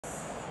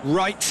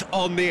Right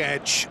on the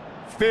edge.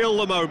 Feel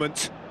the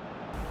moment.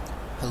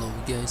 Hello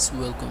guys,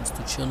 welcome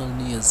to channel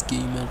Nias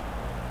Gamer.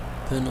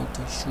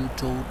 Penalty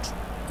shootout,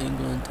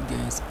 England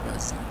against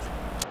Brazil.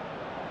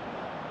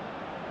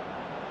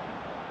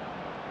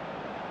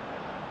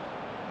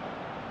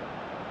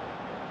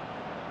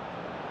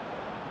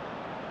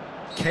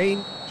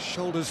 Kane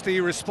shoulders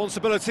the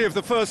responsibility of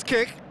the first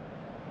kick.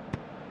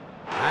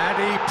 And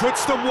he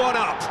puts them one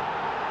up.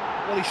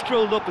 Well, he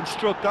strolled up and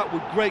struck that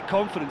with great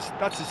confidence.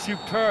 That's a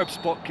superb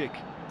spot kick.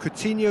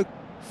 Coutinho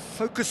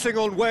focusing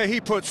on where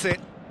he puts it.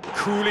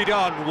 Coolly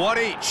done, one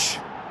each.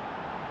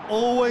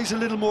 Always a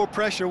little more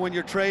pressure when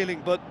you're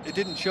trailing, but it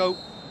didn't show.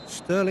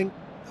 Sterling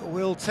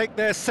will take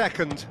their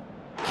second.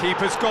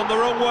 Keeper's gone the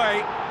wrong way.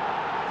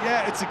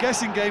 Yeah, it's a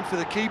guessing game for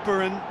the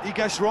keeper, and he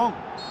guessed wrong.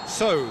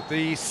 So,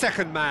 the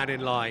second man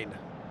in line.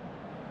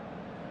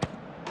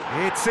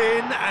 It's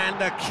in, and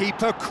the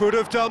keeper could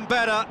have done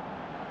better.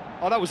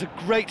 Oh, that was a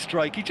great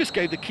strike. He just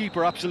gave the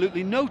keeper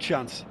absolutely no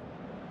chance.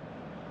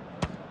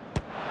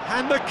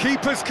 And the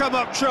keeper's come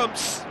up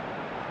trumps.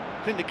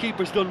 I think the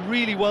keeper's done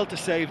really well to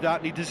save that,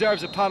 and he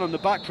deserves a pat on the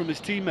back from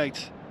his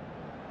teammates.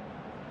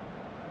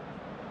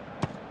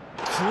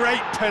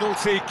 Great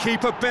penalty,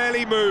 keeper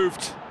barely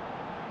moved.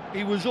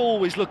 He was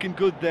always looking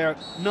good there.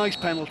 Nice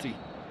penalty.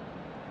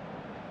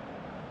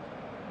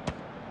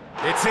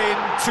 It's in,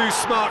 too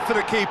smart for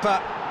the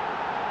keeper.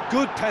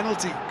 Good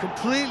penalty,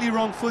 completely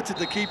wrong-footed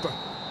the keeper.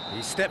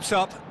 He steps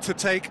up to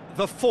take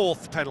the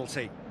fourth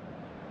penalty.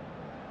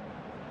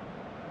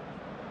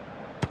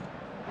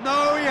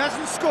 No, he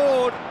hasn't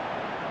scored.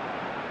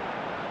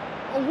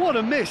 Oh, what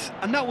a miss,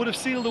 and that would have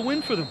sealed the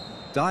win for them.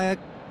 Dyer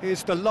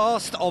is the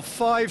last of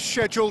 5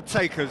 scheduled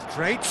takers.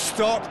 Great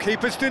stop,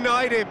 keeper's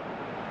denied him.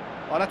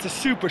 Oh, that's a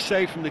super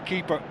save from the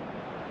keeper.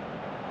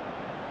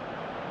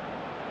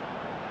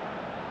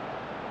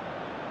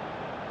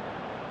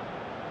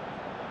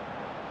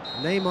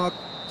 Neymar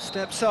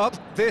steps up,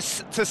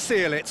 this to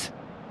seal it.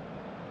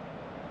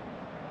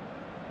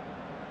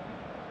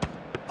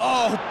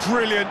 Oh,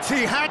 brilliant,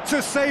 he had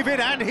to save it,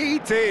 and he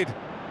did.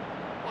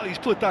 Well, he's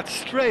put that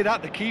straight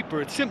at the keeper.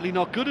 It's simply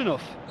not good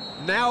enough.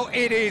 Now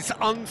it is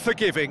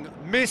unforgiving.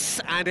 Miss,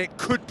 and it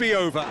could be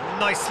over.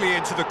 Nicely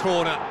into the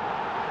corner.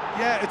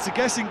 Yeah, it's a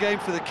guessing game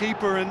for the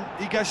keeper, and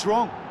he guessed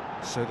wrong.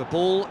 So the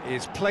ball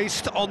is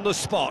placed on the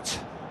spot.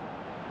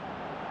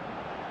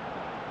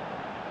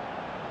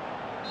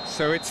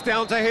 So it's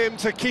down to him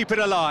to keep it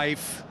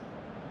alive.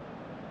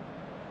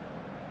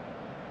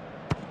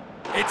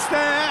 It's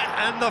there,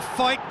 and the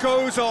fight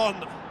goes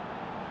on.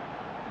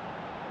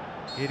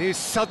 It is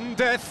sudden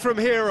death from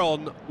here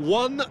on.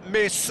 One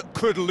miss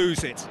could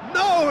lose it.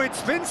 No,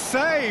 it's been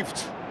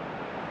saved!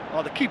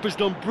 Oh, the keeper's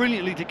done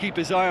brilliantly to keep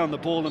his eye on the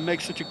ball and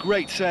make such a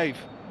great save.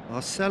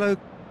 Marcelo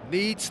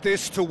needs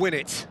this to win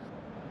it.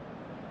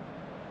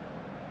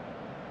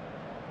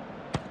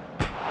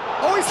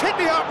 Oh, he's hit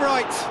the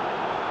upright!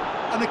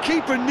 And the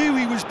keeper knew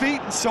he was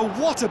beaten, so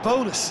what a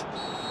bonus.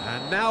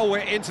 And now we're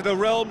into the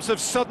realms of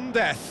sudden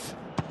death.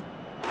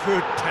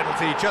 Good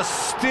penalty,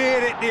 just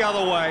steered it the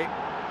other way.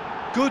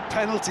 Good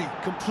penalty,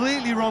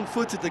 completely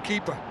wrong-footed the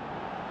keeper.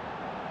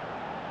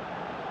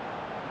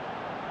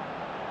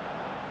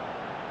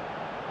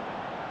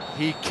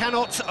 He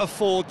cannot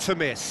afford to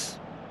miss.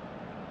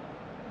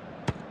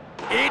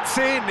 It's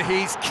in,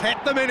 he's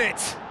kept them in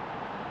it.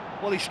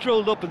 Well, he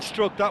strolled up and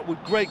struck that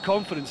with great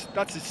confidence.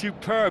 That's a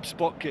superb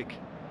spot kick.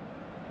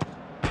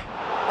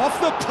 Off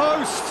the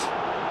post!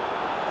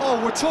 Oh,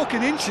 we're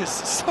talking inches.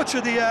 Such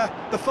are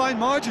the fine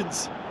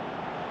margins.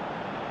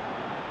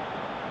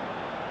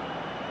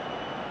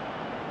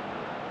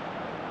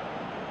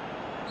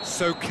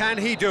 So can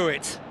he do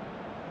it?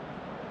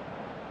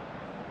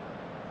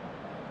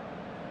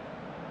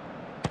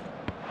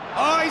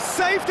 Oh, he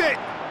saved it!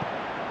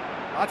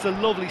 That's a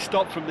lovely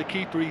stop from the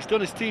keeper. He's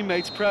done his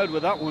teammates proud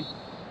with that one.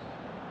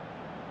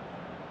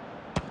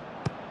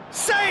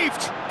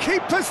 Saved!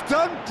 Keeper's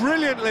done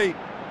brilliantly.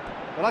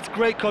 Well, that's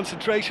great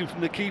concentration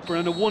from the keeper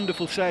and a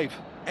wonderful save.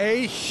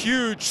 A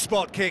huge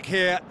spot kick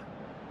here.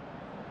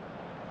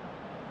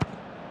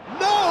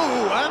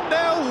 No! And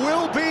there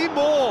will be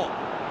more!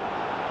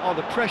 Oh,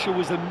 the pressure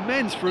was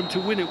immense for him to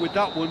win it with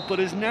that one, but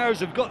his nerves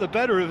have got the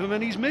better of him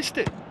and he's missed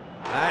it.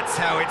 That's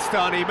how it's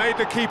done, he made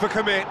the keeper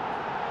commit.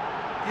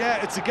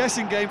 Yeah, it's a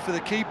guessing game for the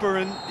keeper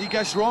and he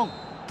guessed wrong.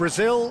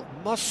 Brazil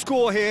must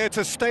score here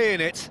to stay in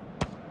it.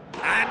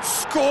 And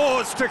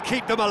scores to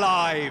keep them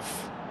alive.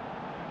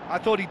 I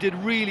thought he did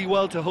really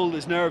well to hold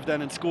his nerve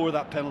then and score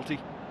that penalty.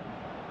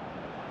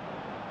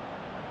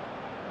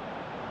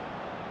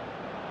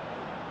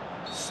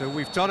 So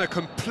we've done a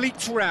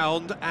complete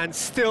round and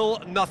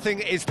still nothing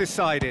is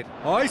decided.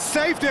 Oh, he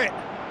saved it!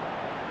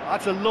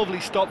 That's a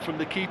lovely stop from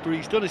the keeper.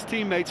 He's done his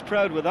teammates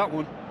proud with that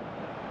one.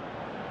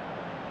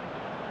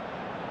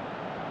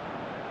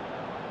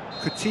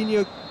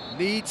 Coutinho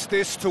needs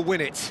this to win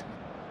it.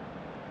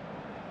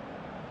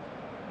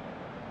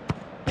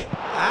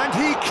 And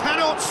he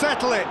cannot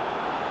settle it.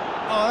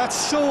 Oh, that's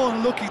so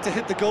unlucky to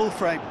hit the goal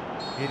frame.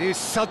 It is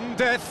sudden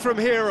death from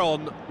here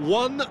on.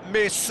 One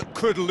miss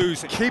could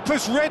lose it.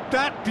 Keeper's read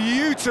that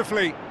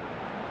beautifully.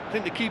 I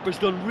think the keeper's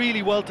done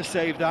really well to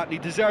save that, and he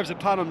deserves a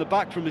pat on the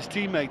back from his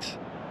teammates.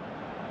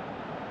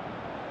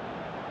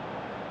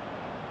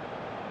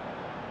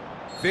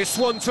 This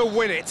one to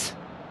win it.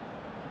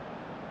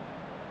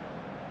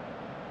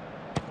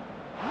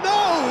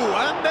 No!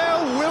 And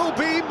there will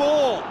be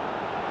more!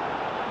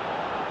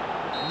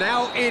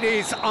 Now it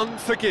is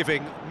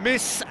unforgiving.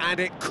 Miss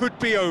and it could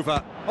be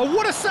over. Oh,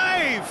 what a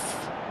save!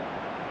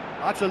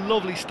 That's a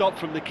lovely stop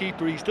from the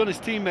keeper. He's done his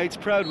teammates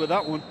proud with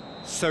that one.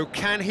 So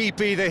can he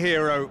be the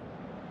hero?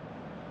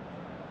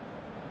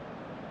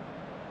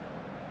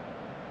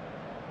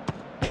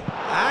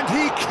 And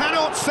he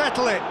cannot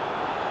settle it.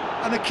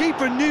 And the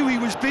keeper knew he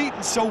was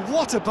beaten, so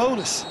what a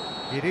bonus.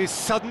 It is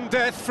sudden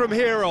death from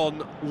here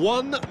on.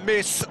 One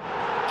miss.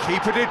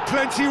 Keeper did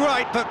plenty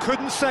right, but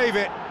couldn't save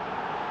it.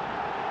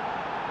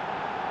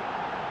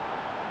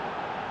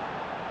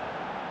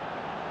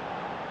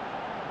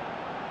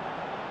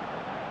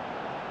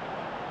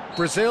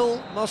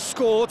 Brazil must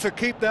score to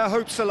keep their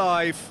hopes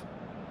alive.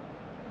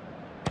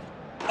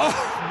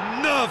 Oh,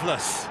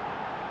 nerveless.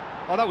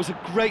 Oh, that was a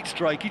great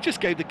strike. He just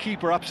gave the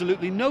keeper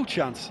absolutely no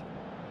chance.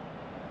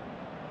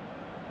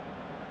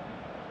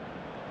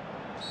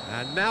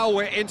 And now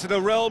we're into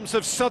the realms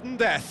of sudden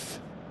death.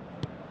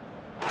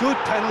 Good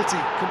penalty.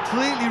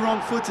 Completely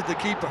wrong-footed, the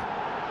keeper.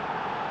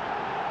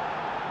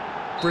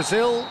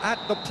 Brazil at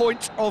the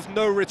point of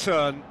no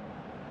return.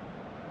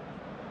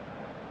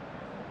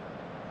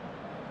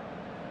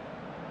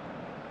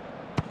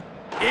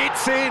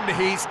 It's in,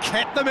 he's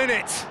kept them in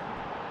it.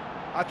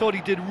 I thought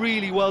he did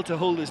really well to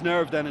hold his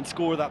nerve then and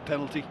score that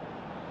penalty.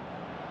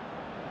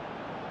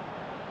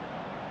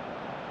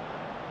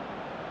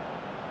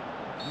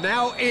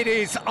 Now it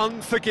is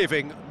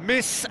unforgiving.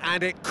 Miss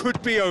and it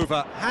could be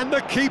over. And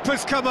the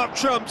keeper's come up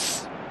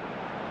trumps.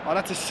 Oh,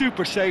 that's a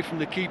super save from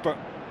the keeper.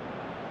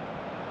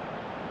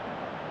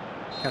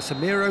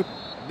 Casemiro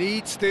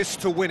needs this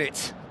to win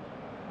it.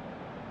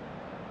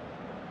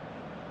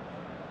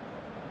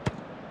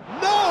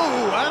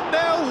 No! And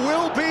there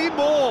will be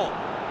more!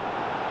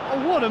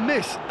 Oh, what a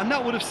miss, and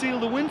that would have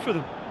sealed the win for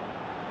them.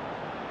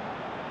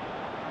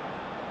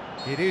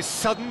 It is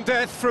sudden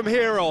death from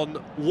here on.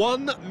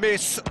 One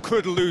miss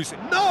could lose it.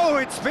 No,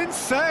 it's been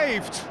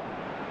saved!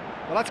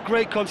 Well, that's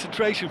great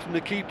concentration from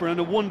the keeper and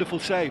a wonderful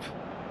save.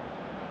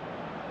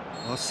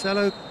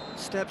 Marcelo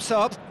steps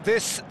up,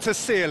 this to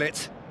seal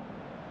it.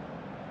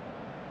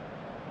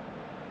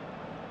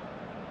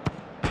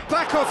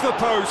 Back off the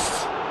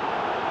post!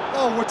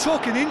 Oh, we're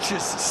talking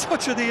inches.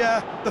 Such are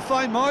the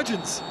fine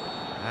margins.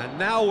 And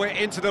now we're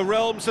into the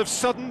realms of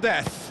sudden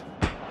death.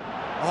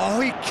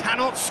 Oh, he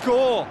cannot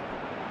score!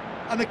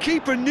 And the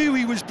keeper knew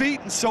he was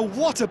beaten, so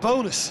what a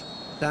bonus.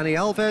 Dani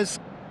Alves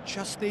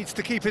just needs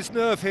to keep his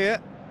nerve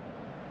here.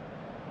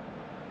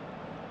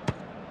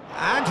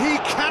 And he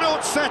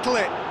cannot settle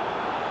it!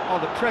 Oh,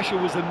 the pressure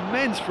was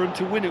immense for him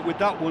to win it with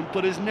that one,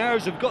 but his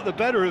nerves have got the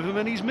better of him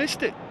and he's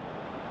missed it.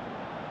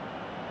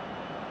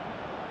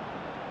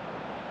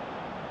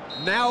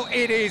 Now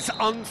it is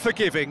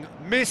unforgiving.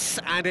 Miss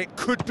and it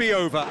could be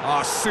over.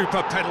 Ah,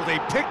 super penalty.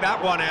 Pick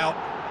that one out.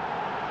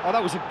 Oh,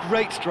 that was a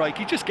great strike.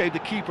 He just gave the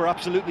keeper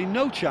absolutely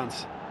no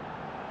chance.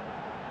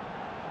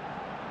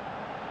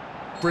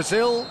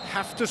 Brazil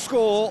have to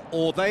score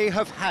or they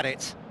have had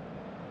it.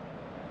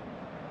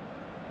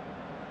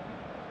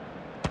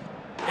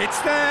 It's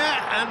there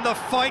and the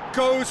fight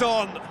goes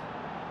on.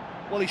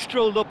 Well, he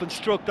strolled up and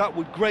struck that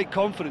with great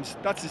confidence.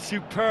 That's a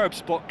superb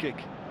spot kick.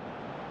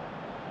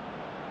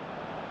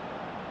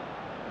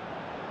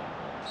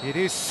 It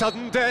is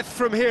sudden death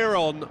from here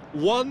on.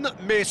 One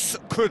miss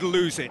could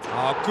lose it.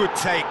 Ah, good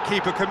take.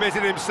 Keeper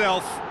committed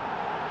himself.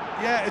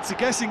 Yeah, it's a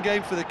guessing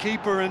game for the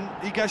keeper and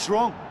he guessed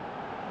wrong.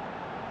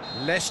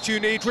 Lest you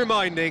need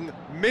reminding,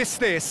 miss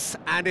this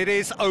and it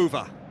is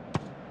over.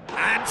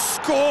 And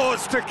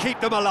scores to keep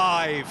them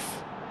alive.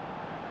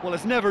 Well,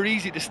 it's never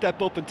easy to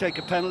step up and take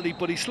a penalty,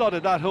 but he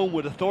slotted that home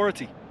with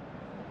authority.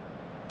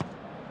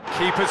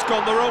 Keeper's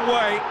gone the wrong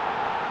way.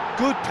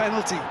 Good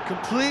penalty.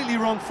 Completely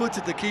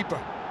wrong-footed, the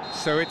keeper.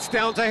 So it's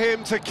down to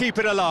him to keep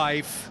it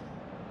alive.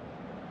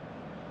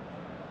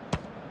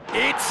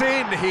 It's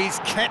in, he's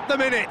kept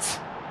them in it.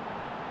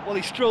 Well,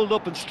 he strolled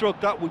up and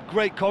struck that with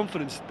great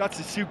confidence. That's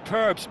a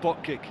superb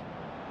spot kick.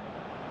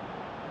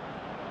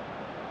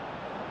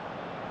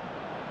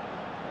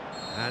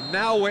 And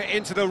now we're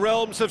into the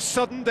realms of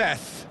sudden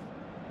death.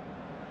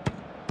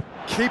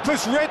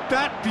 Keeper's read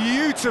that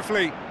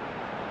beautifully.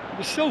 He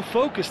was so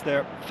focused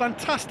there.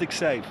 Fantastic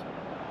save.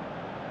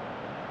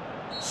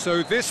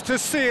 So this to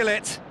seal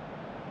it.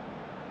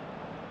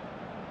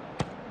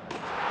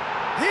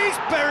 He's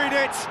buried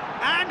it,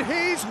 and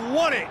he's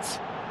won it.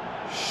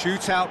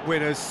 Shootout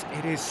winners.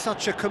 It is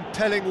such a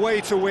compelling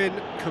way to win,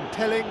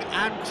 compelling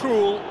and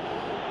cruel,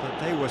 but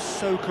they were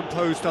so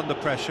composed under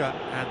pressure,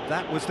 and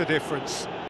that was the difference.